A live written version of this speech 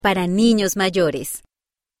para niños mayores,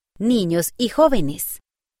 niños y jóvenes.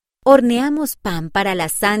 Horneamos pan para la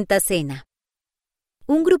Santa Cena.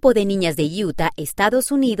 Un grupo de niñas de Utah,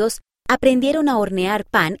 Estados Unidos, aprendieron a hornear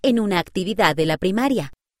pan en una actividad de la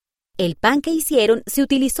primaria. El pan que hicieron se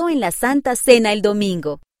utilizó en la Santa Cena el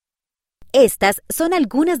domingo. Estas son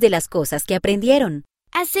algunas de las cosas que aprendieron.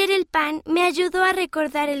 Hacer el pan me ayudó a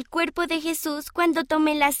recordar el cuerpo de Jesús cuando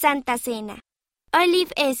tomé la Santa Cena.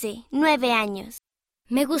 Olive S., 9 años.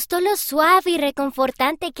 Me gustó lo suave y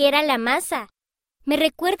reconfortante que era la masa. Me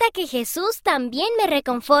recuerda que Jesús también me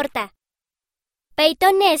reconforta.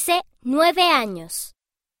 Peyton S., 9 años.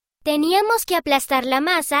 Teníamos que aplastar la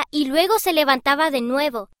masa y luego se levantaba de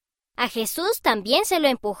nuevo. A Jesús también se lo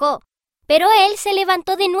empujó, pero él se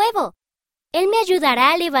levantó de nuevo. Él me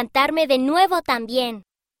ayudará a levantarme de nuevo también.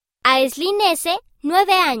 Aislinn S.,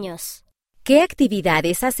 9 años. ¿Qué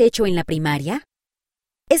actividades has hecho en la primaria?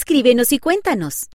 Escríbenos y cuéntanos.